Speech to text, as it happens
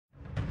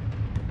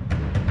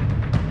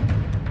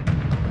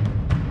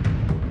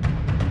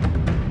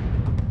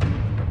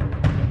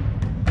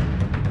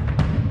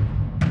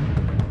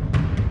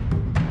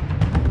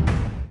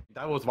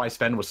was why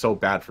Sven was so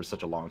bad for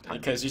such a long time.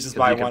 Because you just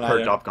buy one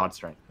purge off God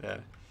Strength. Yeah.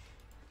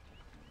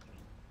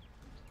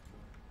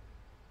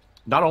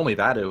 Not only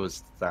that, it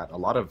was that a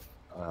lot of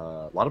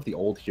the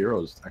old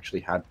heroes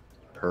actually had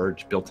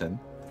purge built in.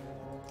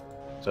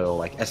 So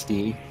like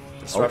SD,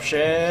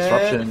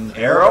 disruption,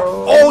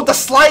 arrow. Oh, the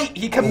slight!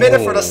 He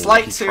committed for the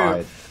slight too.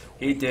 Tried.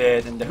 He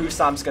did, and the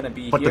Husam's gonna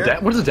be here.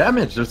 But what's the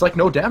damage? There's like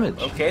no damage.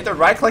 Okay, they're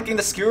right-clicking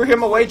to skewer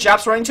him away.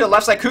 Jab's running to the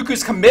left side.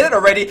 Kuku's committed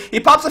already. He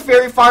pops a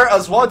Fairy Fire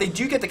as well. They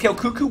do get the kill.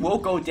 Kuku will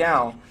go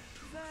down.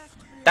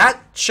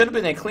 That should have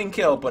been a clean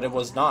kill, but it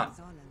was not.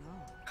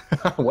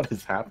 What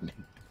is happening?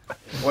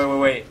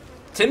 Wait.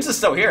 TNC is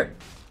still here.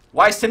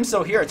 Why is TNC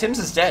still here? TNC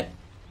is dead.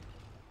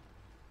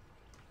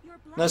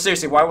 No,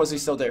 seriously, why was he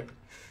still there?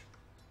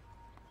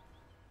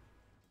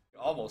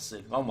 Almost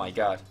did. Oh my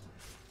god.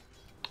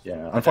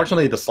 Yeah,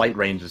 unfortunately the slight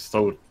range is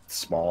so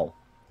small.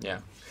 Yeah.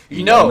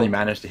 You only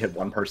managed to hit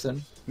one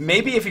person.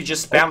 Maybe if you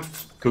just spam...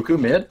 Kuku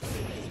mid.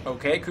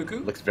 Okay,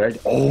 Kuku. Looks very...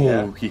 Oh,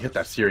 yeah. He hit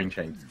that searing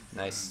chain.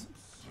 Nice.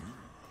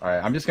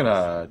 Alright, I'm just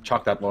gonna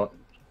chalk that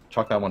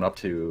one up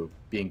to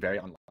being very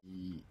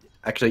unlucky.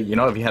 Actually, you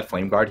know, if he had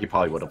Flame Guard, he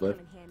probably would have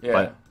lived. Yeah.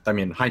 But, I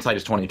mean, hindsight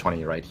is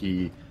 20/20, right?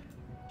 He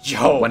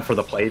went for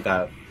the play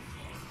that...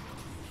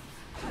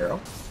 Arrow?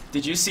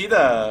 Did you see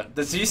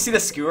the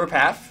skewer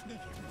path?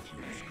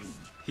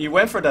 He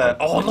went for the...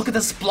 Oh, look at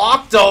this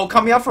block, though,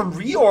 coming out from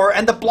ryoyr,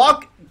 and the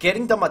block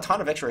getting them a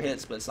ton of extra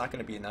hits, but it's not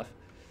going to be enough.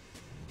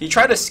 He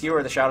tried to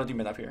skewer the Shadow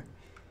Demon up here.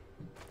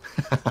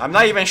 I'm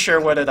not even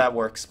sure whether that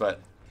works, but...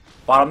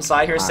 Bottom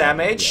side here, Sam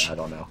H. Yeah, I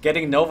don't know.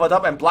 Getting Nova'd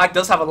up, and Black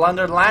does have a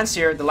London Lance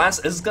here. The Lance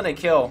is going to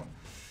kill.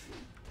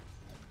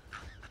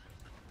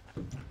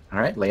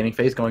 Alright, laning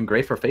phase going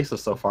great for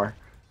Faceless so far.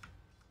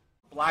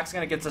 Black's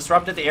going to get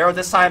disrupted. The arrow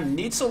this time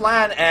needs to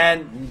land,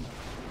 and...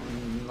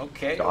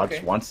 Okay,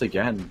 Dodge once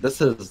again. This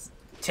is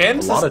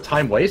TNC a lot of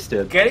time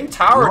wasted. Getting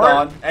towered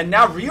on, and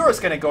now ryoyr is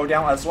going to go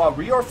down as well.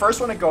 ryoyr first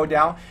one to go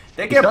down.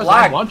 They get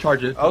Black. One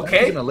charges.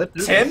 Okay,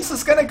 TNC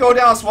is going to go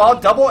down as well.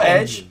 Double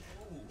edge.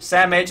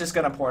 Sam H is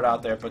going to pour it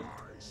out there, but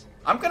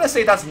I'm going to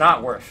say that's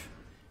not worth.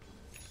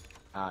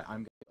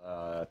 I'm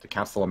to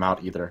cancel him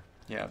out either.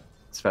 Yeah.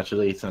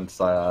 Especially since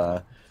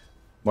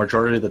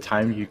majority of the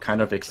time you kind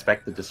of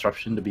expect the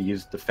disruption to be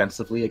used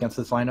defensively against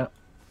this lineup.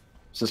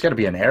 So it's got to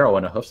be an arrow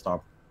and a hoof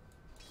stomp.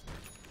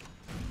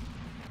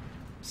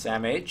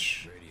 Sam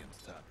H.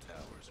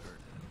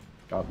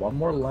 Got one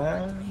more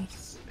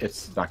lance.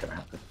 It's not going to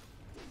happen.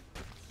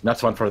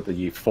 That's one for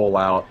the full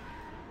out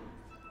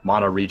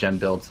mono regen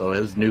build, so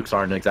his nukes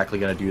aren't exactly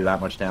going to do that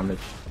much damage.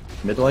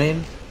 Mid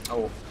lane.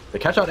 Oh. The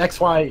catch out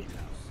XY.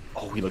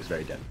 Oh, he looks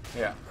very dead.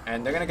 Yeah,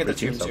 and they're going to get the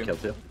tomb too. Kill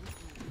too.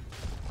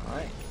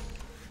 Alright.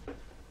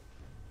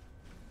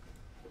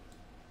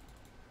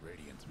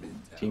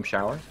 Team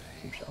shower.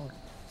 Team shower.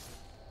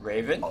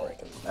 Raven. Oh,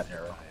 that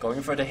arrow.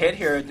 Going for the hit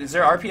here. Is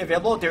there RP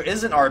available? There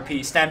is an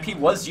RP. Stampede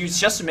was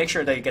used just to make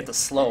sure that you get the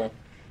slow.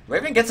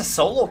 Raven gets a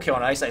solo kill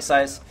on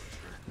iceiceice.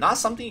 Not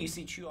something you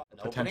see chew on an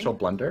Potential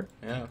blunder.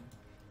 Yeah.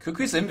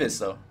 Kuku's invis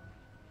though.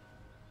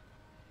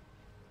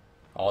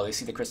 Oh, they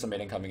see the Crystal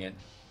Maiden coming in.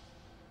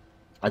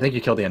 I think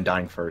you kill the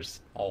Undying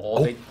first.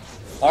 Oh, they...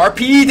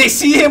 RP! They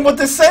see him with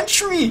the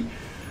Sentry!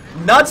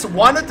 Nuts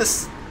wanted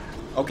this...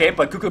 Okay,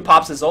 but Kuku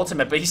pops his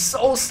ultimate, but he's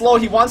so slow,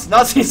 he wants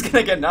Nuts, he's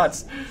gonna get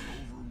Nuts.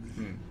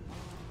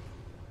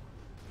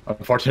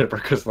 Unfortunate for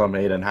Crystal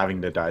Maiden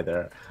having to die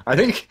there. I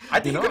think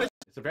you know,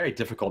 it's a very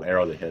difficult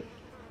arrow to hit.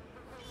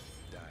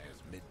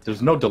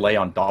 There's no delay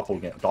on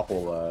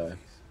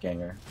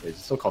Doppelganger.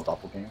 It's still called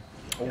Doppelganger.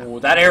 Oh,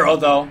 that arrow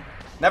though.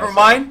 Never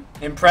mind.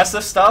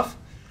 Impressive stuff.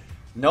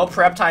 No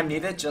prep time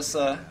needed, just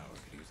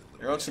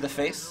arrow to the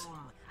face.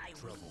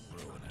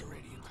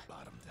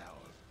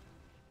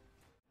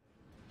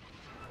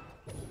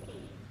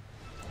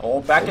 Oh,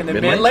 back in the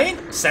mid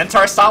lane.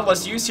 Centaur Stomp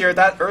was used here.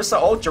 That Ursa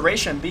ult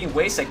duration being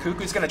wasted.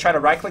 Kuku's going to try to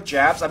right-click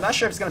jabs. I'm not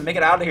sure if he's going to make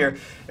it out of here.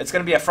 It's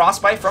going to be a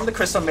Frostbite from the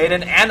Crystal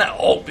Maiden and an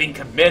ult being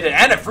committed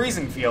and a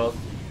Freezing Field.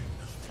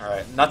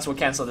 Alright, Nuts will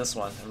cancel this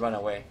one and run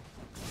away.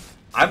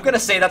 I'm going to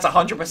say that's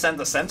 100%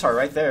 the Centaur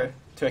right there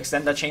to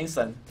extend the chain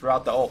stun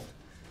throughout the ult.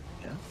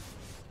 Yeah.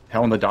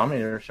 Hell, and the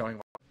Dominator showing.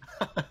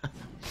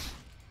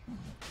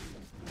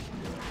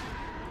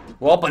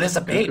 Well, but it's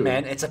a bait,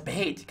 man. It's a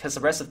bait, because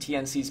the rest of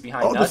TNC's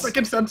behind Nuts. Oh, the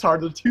second Centaur,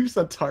 the two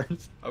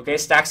Centaurs. Okay,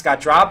 Stacks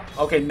got dropped.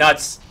 Okay,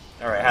 Nuts.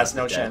 Alright, has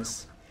no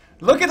chance.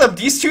 Look at them,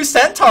 these two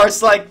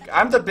Centaurs, like,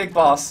 I'm the big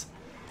boss.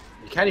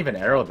 You can't even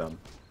arrow them,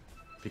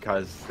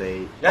 because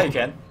they... Yeah, you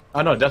can.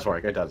 Oh, no, it does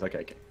work. It does.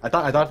 Okay, okay. I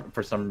thought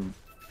for some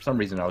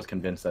reason I was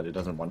convinced that it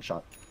doesn't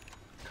one-shot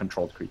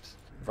controlled creeps.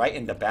 Right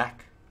in the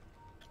back.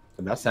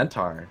 And that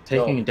Centaur,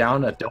 taking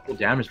down a double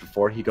damage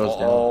before he goes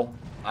down. Oh,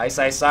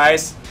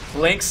 iceiceice.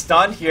 Blink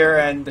stun here,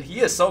 and he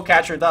is so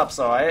captured up,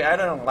 so I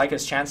don't like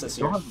his chances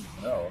here.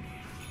 No.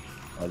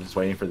 I was just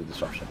waiting for the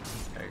disruption.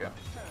 There you go.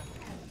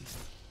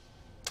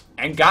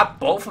 And got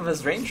both of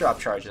his raindrop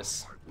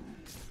charges.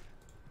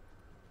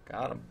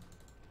 Got him.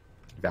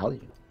 Value.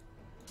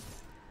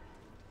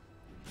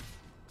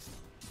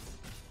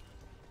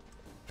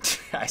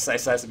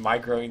 iceiceice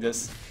microing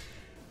this.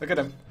 Look at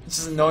him. He's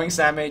just annoying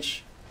Sam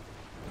H.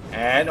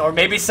 And, or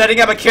maybe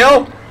setting up a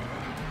kill.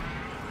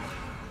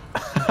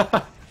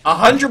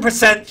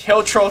 100%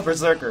 kill troll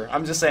Berserker.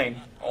 I'm just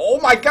saying. Oh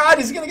my god,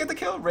 he's gonna get the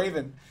kill.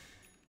 Raven.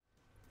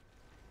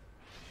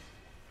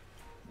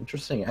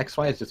 Interesting.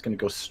 XY is just going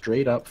to go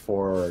straight up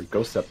for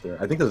Ghost Scepter.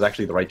 I think this is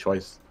actually the right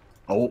choice.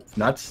 Oh,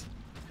 Nuts.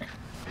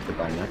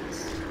 Goodbye,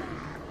 Nuts.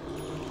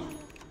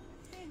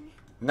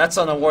 Nuts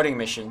on a warding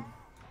mission.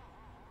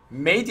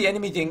 Made the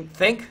enemy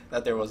think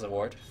that there was a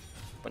ward,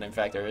 but in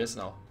fact there is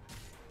no.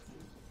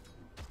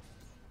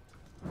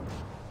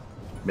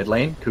 Mid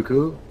lane,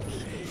 Kuku.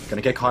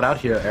 Gonna get caught out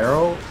here.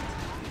 Arrow.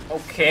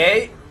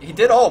 Okay, he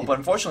did ult, but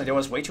unfortunately there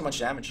was way too much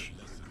damage.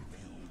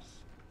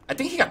 I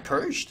think he got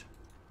purged.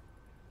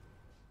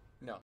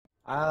 No.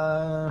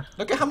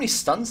 Look at how many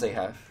stuns they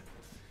have.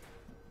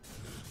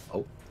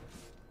 Oh.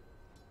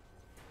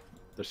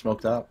 They're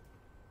smoked up.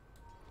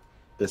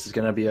 This is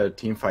gonna be a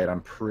team fight,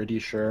 I'm pretty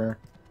sure.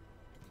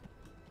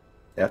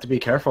 They have to be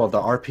careful of the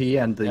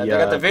RP and the, they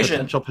got the vision.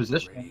 Potential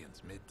position.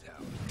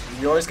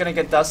 Ryo's gonna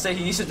get dusted.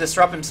 He needs to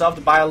disrupt himself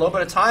to buy a little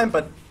bit of time,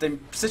 but the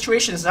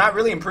situation is not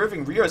really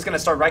improving. Ryo is gonna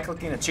start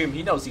right-clicking the tomb.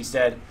 He knows he's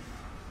dead.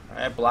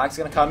 Alright, Black's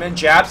gonna come in.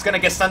 Jab's gonna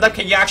get stunned up.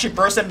 Can you actually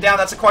burst him down?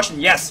 That's a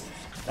question. Yes!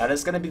 That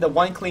is gonna be the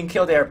one clean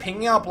kill there.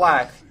 Pinging out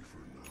Black.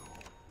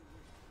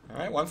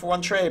 Alright,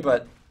 1-for-1 trade,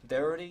 but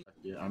they're already...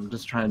 Yeah, I'm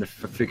just trying to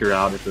figure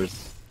out if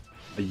there's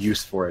a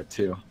use for it,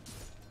 too.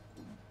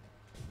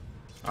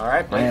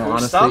 Alright, Blink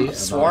boost up.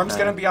 Swarm's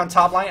gonna be on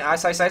top line.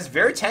 StarSeries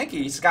very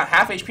tanky. He's got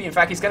half HP. In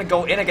fact, he's gonna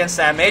go in against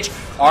Sam H.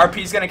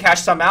 RP's gonna catch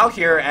some out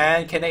here,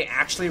 and can they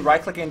actually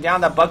right-click him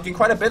down? That bug doing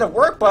quite a bit of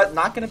work, but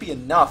not gonna be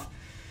enough.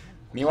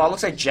 Meanwhile, it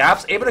looks like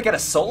Jab's able to get a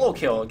solo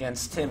kill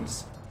against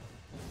TNC.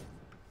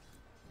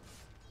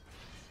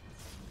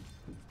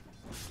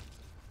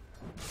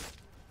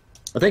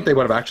 I think they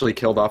would have actually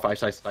killed off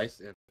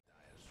StarSeries if...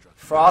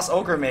 Frost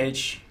Ogre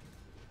Mage.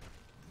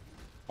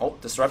 Oh,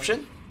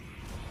 disruption.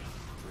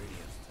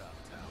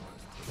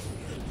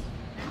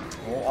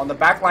 Oh, on the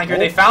back line here,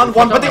 they found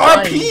one, but the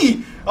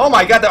RP! Oh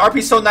my god, the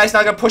RP's so nice,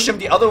 now gonna push him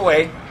the other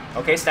way.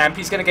 Okay,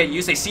 Stampede's gonna get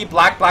used. They see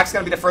Black. Black's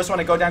gonna be the first one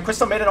to go down.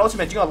 Crystal made an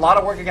ultimate, doing a lot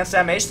of work against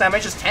Sam H. Sam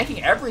H is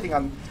tanking everything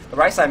on the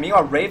right side.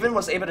 Meanwhile, Raven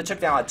was able to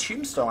take down a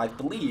Tombstone, I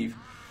believe.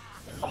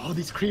 Oh,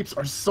 these creeps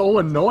are so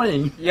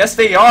annoying. Yes,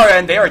 they are,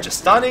 and they are just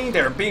stunning.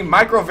 They're being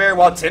micro very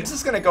well. TNC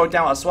is going to go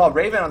down as well.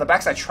 Raven on the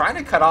backside trying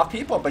to cut off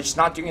people, but just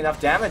not doing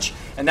enough damage.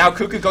 And now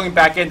Kuku going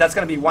back in. That's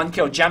going to be one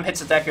kill. Gem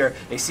hits the deck here.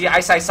 They see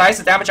StarSeries.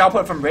 The damage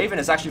output from Raven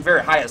is actually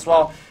very high as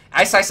well.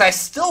 StarSeries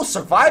still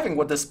surviving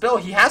with this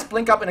build. He has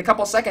blink up in a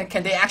couple seconds.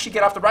 Can they actually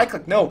get off the right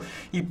click? No.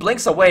 He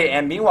blinks away,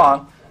 and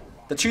meanwhile,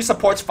 the two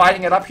supports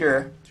fighting it up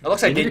here. It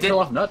looks like they did kill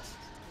off Nuts.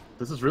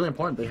 This is really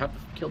important. They have to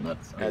kill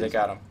Nuts. Yeah, they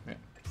got him. Yeah.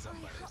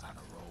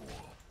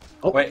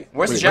 Oh, wait,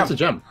 where's the gem? Where's the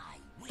gem?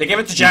 They gave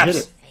it to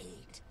Jabs.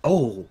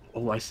 Oh,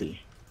 I see.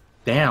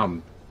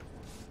 Damn.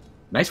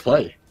 Nice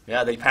play.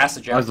 Yeah, they passed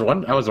the gem.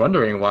 I was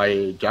wondering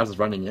why Jabs was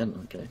running in.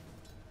 Okay.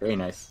 Very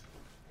nice.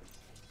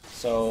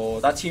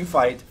 So, that team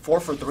fight, 4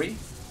 for 3.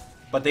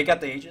 But they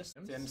got the Aegis.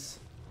 TNC.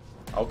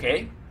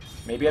 Okay.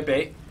 Maybe a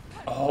bait.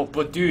 Oh,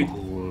 but dude.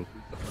 Ooh,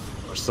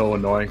 are so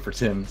annoying for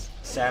TNC.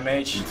 Sam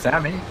H.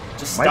 Sammy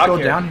just might go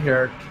down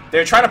here.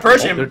 They're trying to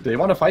purge him. They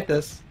want to fight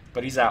this.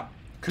 But he's out.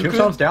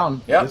 Tombstone's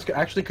down. Yep. This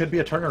actually could be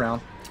a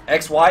turnaround.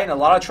 XY in a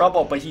lot of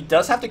trouble, but he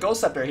does have the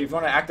Ghost Scepter. He's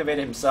going to activate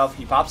it himself.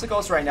 He pops the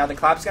Ghost right now. The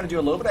Clap's going to do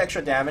a little bit of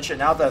extra damage, and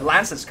now the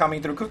Lance is coming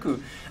through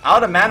Kuku.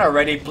 Out of mana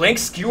already. Blink,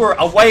 Skewer,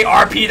 away,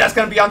 RP. That's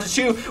going to be onto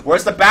 2.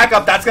 Where's the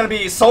backup? That's going to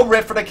be Soul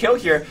Rift for the kill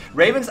here.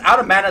 Raven's out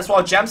of mana as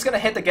well. Gem's going to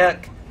hit the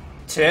get.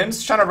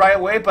 Tim's trying to ride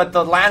away, but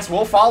the Lance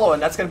will follow,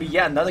 and that's going to be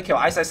yet another kill.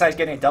 StarSeries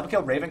getting a double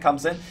kill. Raven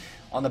comes in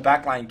on the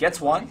back line, gets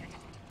one.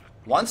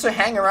 Wants to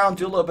hang around,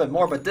 do a little bit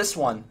more, but this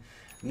one,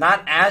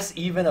 not as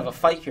even of a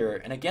fight here.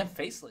 And again,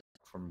 Faceless.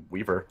 From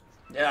Weaver.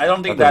 Yeah, I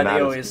don't think that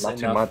AO is not enough.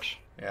 too much.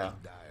 Yeah.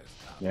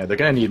 Yeah, they're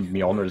gonna need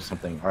Mjolnir or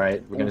something.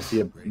 Alright, we're gonna see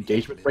an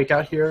engagement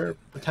breakout here,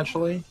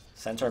 potentially.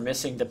 Centaur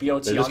missing the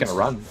BOT. They're just gonna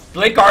run.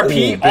 Blink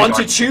RP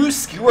onto 2.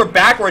 Skewer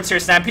backwards here.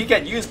 Stampede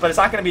get used, but it's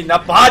not gonna be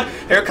enough. But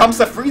here comes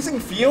the freezing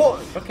field.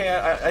 Okay,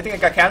 I think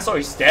it got canceled.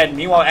 He's dead.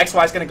 Meanwhile,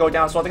 XY is gonna go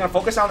down as well. They're gonna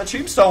focus on the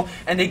Tombstone,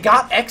 and they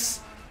got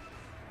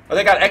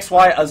they got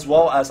XY as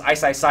well as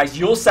StarSeries.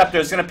 Yule Scepter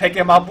is going to pick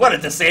him up. What a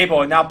disable.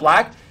 And now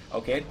Black,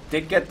 okay,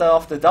 did get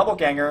off the double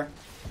ganger.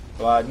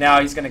 But now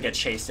he's going to get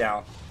chased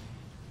down.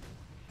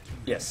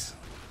 Yes.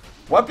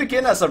 What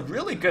began as a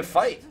really good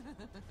fight.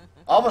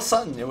 All of a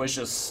sudden, it was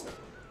just...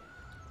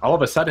 All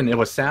of a sudden, it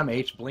was Sam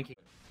H blinking.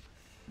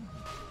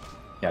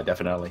 Yeah,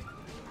 definitely.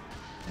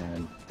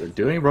 And they're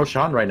doing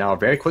Roshan right now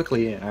very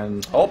quickly.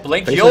 And oh,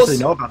 Blink heals.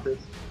 They know about this.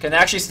 Can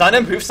actually stun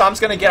him. Hoofstom's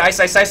going to get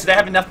StarSeries. So they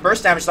have enough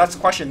burst damage? So that's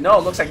the question. No,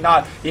 it looks like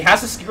not. He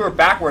has to skewer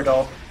backward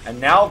though. And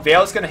now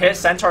Veil's going to hit.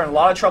 Centaur in a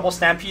lot of trouble.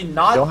 Stampede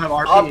not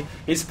up.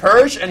 He's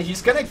purged and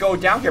he's going to go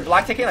down here.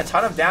 Black taking a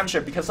ton of damage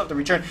here because of the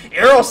return.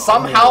 Arrow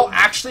somehow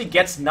actually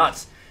gets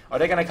nuts Are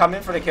they gonna come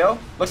in for the kill?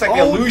 Looks like the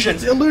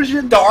illusions.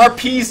 Illusion. The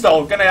RPs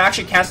though gonna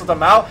actually cancel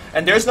them out,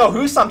 and there's no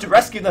Husam to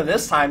rescue them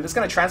this time. This is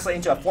gonna translate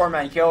into a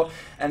 4-man kill,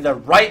 and they're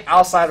right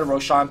outside of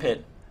Roshan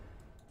pit.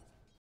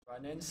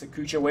 Run in,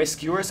 Sakuchi away.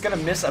 Skewer is gonna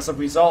miss as a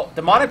result.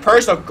 Demonic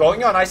Purge though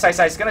going on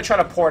StarSeries is gonna try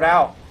to port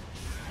out.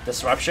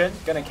 Disruption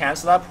gonna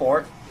cancel that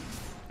port,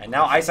 and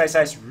now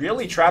StarSeries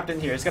really trapped in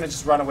here. He's gonna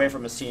just run away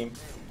from his team.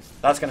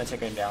 That's gonna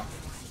take him down.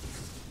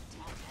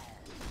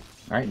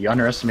 Alright, you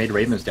underestimated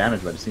Raven's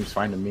damage, but it seems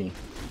fine to me.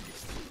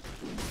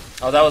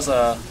 Oh, that was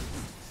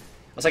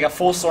like a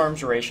full storm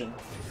duration.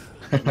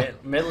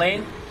 Mid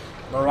lane,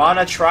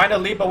 Mirana trying to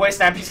leap away.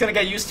 Stampede's gonna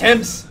get used.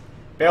 TIMS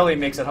barely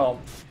makes it home.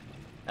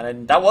 And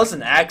then that was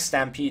an Axe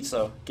Stampede,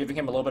 so giving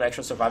him a little bit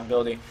extra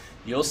survivability.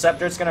 Yule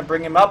Scepter's gonna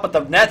bring him up, but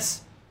the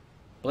Nets.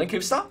 Blink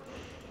Hoop Stop?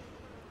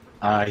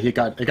 It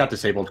got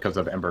disabled because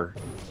of Ember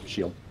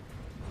Shield.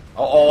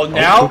 Uh-oh,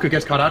 now? Kuku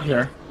gets caught out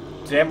here.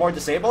 Do they have more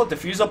disable?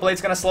 Diffusal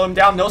Blade's gonna slow him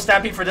down. No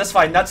Stampede for this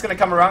fight. Nut's gonna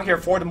come around here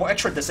for the more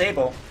extra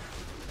disable.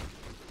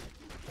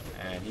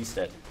 And he's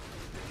dead.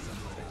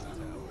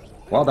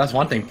 Well, that's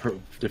one thing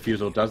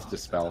Diffusal does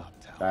dispel.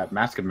 That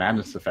Mask of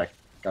Madness effect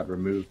got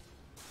removed.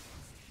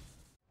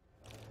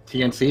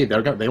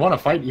 TNC, they want to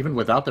fight even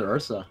without their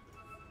Ursa.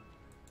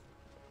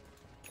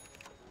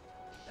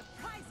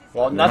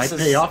 Well, It Nuts might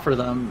is pay off for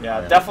them.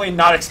 Yeah, definitely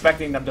not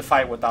expecting them to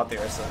fight without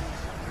the Ursa.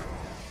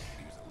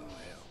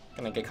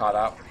 Gonna get caught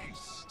out.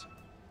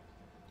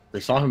 They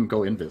saw him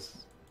go invis.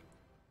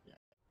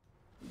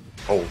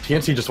 Oh,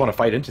 TNC just want to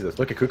fight into this.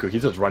 Look at Kuku,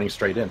 he's just running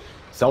straight in.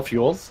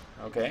 Self-fuels.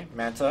 Okay,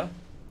 Manta.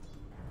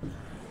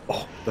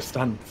 Oh, the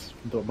stuns,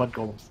 the mud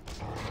golems.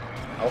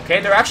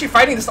 Okay, they're actually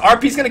fighting. This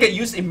RP's gonna get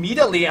used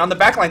immediately on the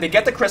backline. They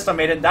get the Crystal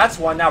Maiden. That's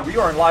one. Now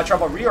ryoyr in a lot of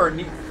trouble. ryoyr,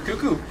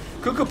 Kuku.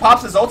 Kuku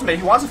pops his ultimate.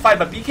 He wants to fight,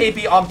 but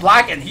BKB on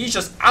Black, and he's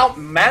just out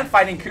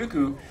man-fighting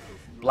Kuku.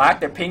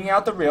 Black, they're pinging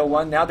out the real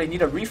one. Now they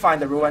need to refine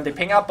the real one. They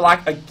ping out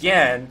Black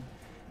again.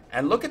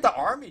 And look at the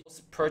army.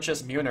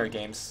 Purchase Muner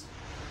games.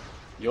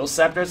 Yule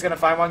Scepter's gonna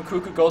find one.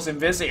 Kuku goes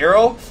invis. The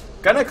arrow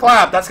gonna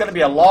clap. That's gonna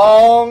be a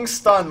long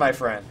stun, my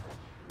friend.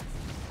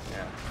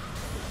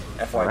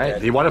 Yeah. FY Alright,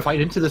 dead. they want to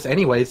fight into this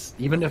anyways,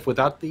 even if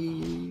without the...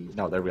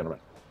 No, they're gonna run.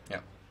 Yeah.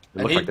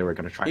 It looked like they were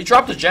gonna try. He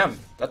dropped a gem.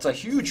 That's a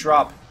huge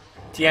drop.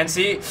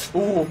 TNC.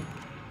 Ooh.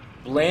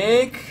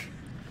 Blink.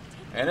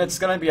 And it's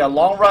gonna be a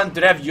long run. Do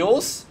they have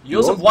Yules?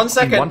 Yules in 1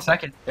 second. In 1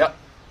 second. Yep.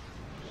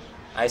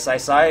 Ice.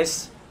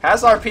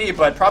 Has RP,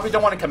 but probably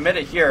don't want to commit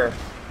it here.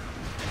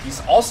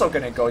 He's also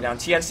gonna go down.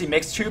 TNC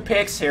makes 2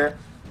 picks here.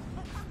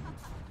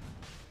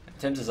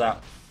 TIMS is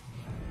out.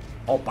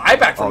 Oh,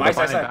 buyback from Ice.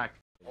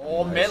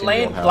 Oh, mid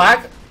lane,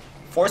 Black.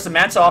 Force the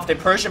Manta off. They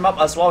purge him up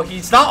as well.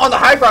 He's not on the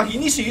high ground. He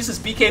needs to use his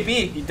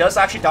BKB. He does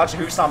actually dodge the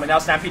Husam, and now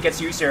Stampede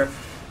gets used here.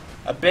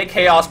 A big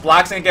chaos.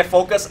 Black's gonna get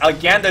focused.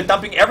 Again, they're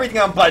dumping everything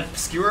on, but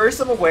skewers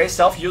him away.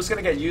 Self-use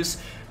gonna get used.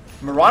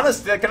 Mirana's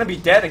gonna be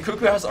dead, and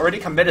Kuku has already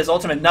committed his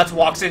ultimate. Nuts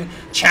walks in,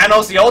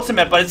 channels the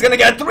ultimate, but it's gonna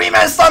get a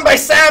 3-man stun by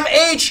Sam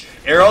H!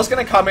 Arrow's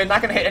gonna come in,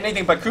 not gonna hit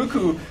anything, but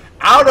Kuku,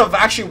 out of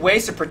actually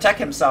ways to protect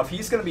himself,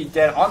 he's gonna be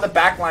dead. On the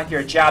back line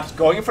here, Jabs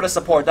going for the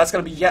support. That's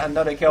gonna be yet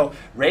another kill.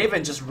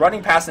 Raven just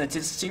running past in a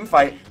team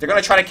fight. They're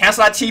gonna try to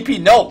cancel that TP.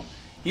 No!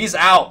 He's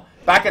out.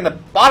 Back in the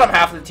bottom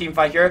half of the team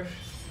fight here.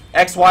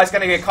 XY is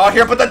gonna get caught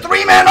here, but the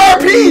 3-man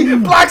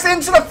RP! Black's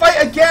into the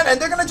fight again, and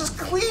they're gonna just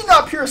clean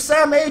up here.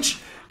 Sam H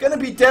gonna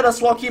be dead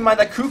as well. Keep in mind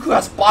that Kuku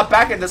has bought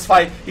back in this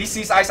fight. He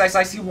sees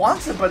Ice. He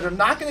wants it, but they're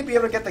not gonna be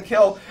able to get the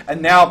kill.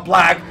 And now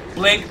Black,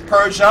 Blink,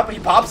 purged up. He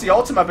pops the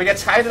ultimate, but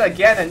gets tied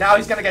again, and now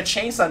he's gonna get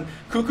chain stun.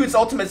 Kuku's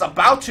ultimate is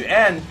about to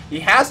end. He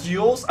has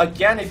Yules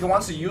again if he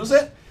wants to use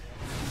it.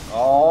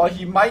 Oh,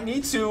 he might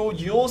need to.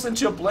 Yules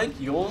into a Blink.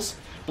 Yules.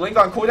 Blink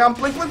on cooldown.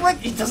 Blink.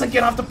 He doesn't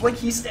get off the Blink.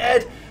 He's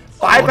dead.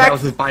 Buyback. That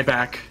was his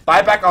buyback.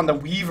 Buyback on the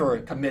Weaver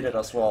committed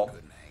as well.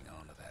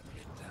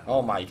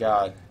 Oh my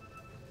god.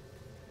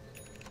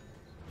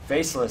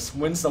 Faceless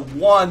wins the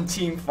 1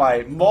 team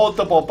fight.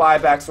 Multiple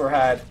buybacks were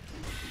had.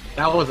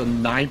 That was a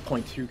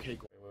 9.2k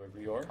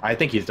goal. I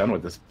think he's done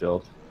with this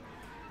build.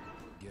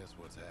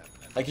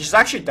 Like, he's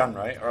actually done,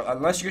 right? Or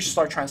unless you should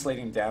start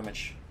translating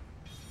damage.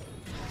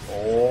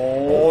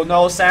 Oh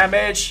no, Sam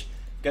H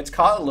gets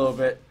caught a little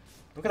bit.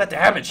 Look at that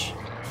damage.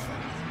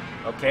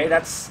 Okay,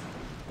 that's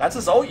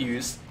his ult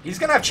use. He's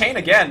gonna have chain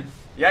again.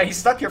 Yeah, he's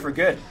stuck here for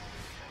good.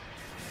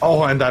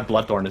 Oh, and that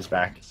Bloodthorn is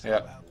back.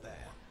 Yeah.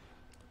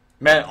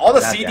 Man, all the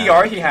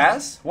CDR he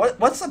has? What's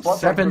the Bloodthorn?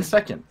 7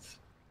 seconds.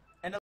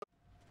 And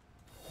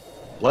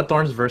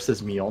Bloodthorns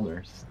versus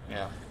Mjolnirs.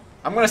 Yeah.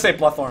 I'm gonna say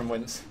Bloodthorn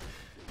wins.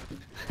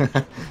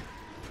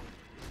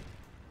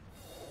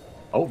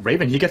 Oh,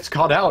 Raven, he gets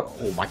caught out.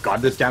 Oh my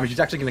god, this damage.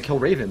 He's actually gonna kill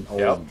Raven. Oh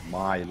yep.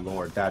 My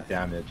lord, that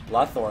damage.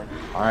 Bloodthorn.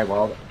 Alright,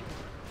 well,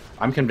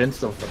 I'm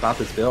convinced about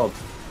this build.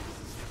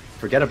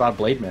 Forget about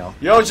Blade Mail.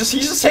 Yo, he's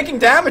just taking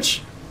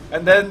damage.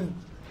 And then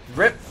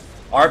rip.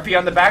 RP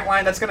on the back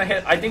line, that's gonna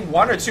hit, I think,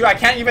 1 or 2. I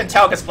can't even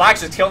tell because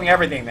Black's just killing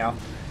everything now.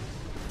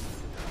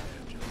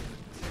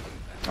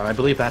 I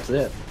believe that's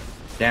it.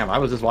 Damn, I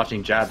was just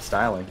watching Jad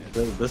styling.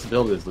 This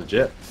build is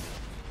legit.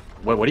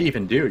 What do you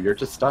even do? You're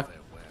just stuck.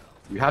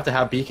 You have to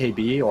have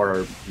BKB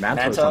or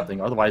Manta or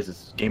something, otherwise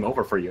it's game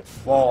over for you.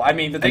 Well, I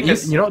mean, the thing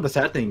is... You know what the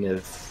sad thing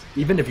is?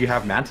 Even if you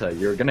have Manta,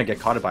 you're gonna get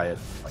caught by it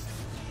like,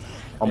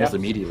 almost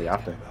immediately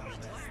after.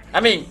 I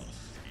mean,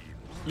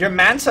 your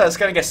Manta is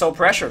gonna get so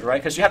pressured,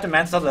 right? Because you have to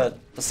Manta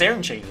the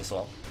Searing Chains as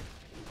well.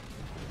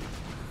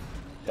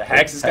 The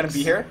Hex is gonna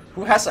be here.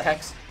 Who has a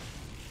Hex?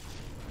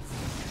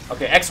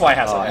 Okay, XY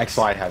has a Hex.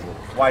 XY has it.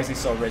 Why is he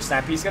so rich?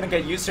 Snappy's gonna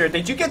get used here.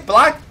 Did you get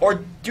Black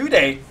or do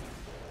they?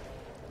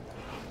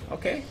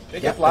 Okay, they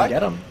get Black. They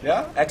get him.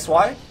 Yeah,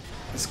 XY.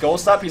 This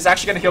Ghost up. He's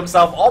actually gonna heal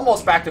himself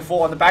almost back to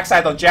full on the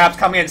backside though. Jabs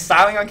coming in,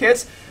 styling on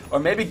kids. Or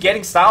maybe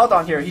getting styled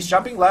on here. He's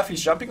jumping left,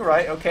 he's jumping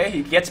right. Okay,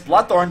 he gets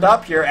Bloodthorned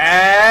up here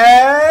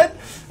and...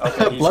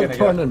 Okay,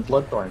 Bloodthorn and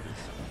Bloodthorn.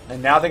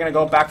 And now they're gonna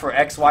go back for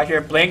XY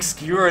here. Blink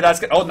Skewer, that's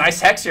good. Oh,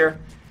 nice Hex here.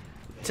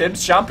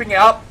 Tim's jumping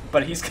up,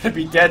 but he's gonna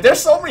be dead. There's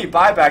so many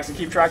buybacks to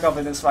keep track of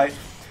in this fight.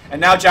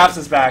 And now Jabs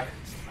is back.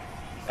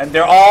 And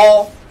they're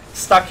all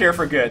stuck here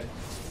for good.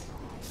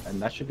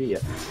 And that should be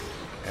it.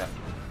 Yeah.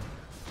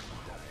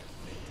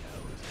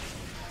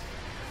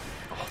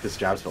 Oh, this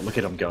Jabs, but look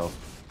at him go.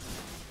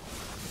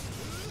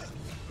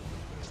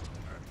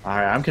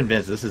 Alright, I'm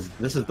convinced this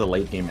is the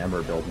late game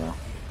Ember build now.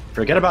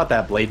 Forget about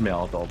that Blade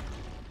Mail, they'll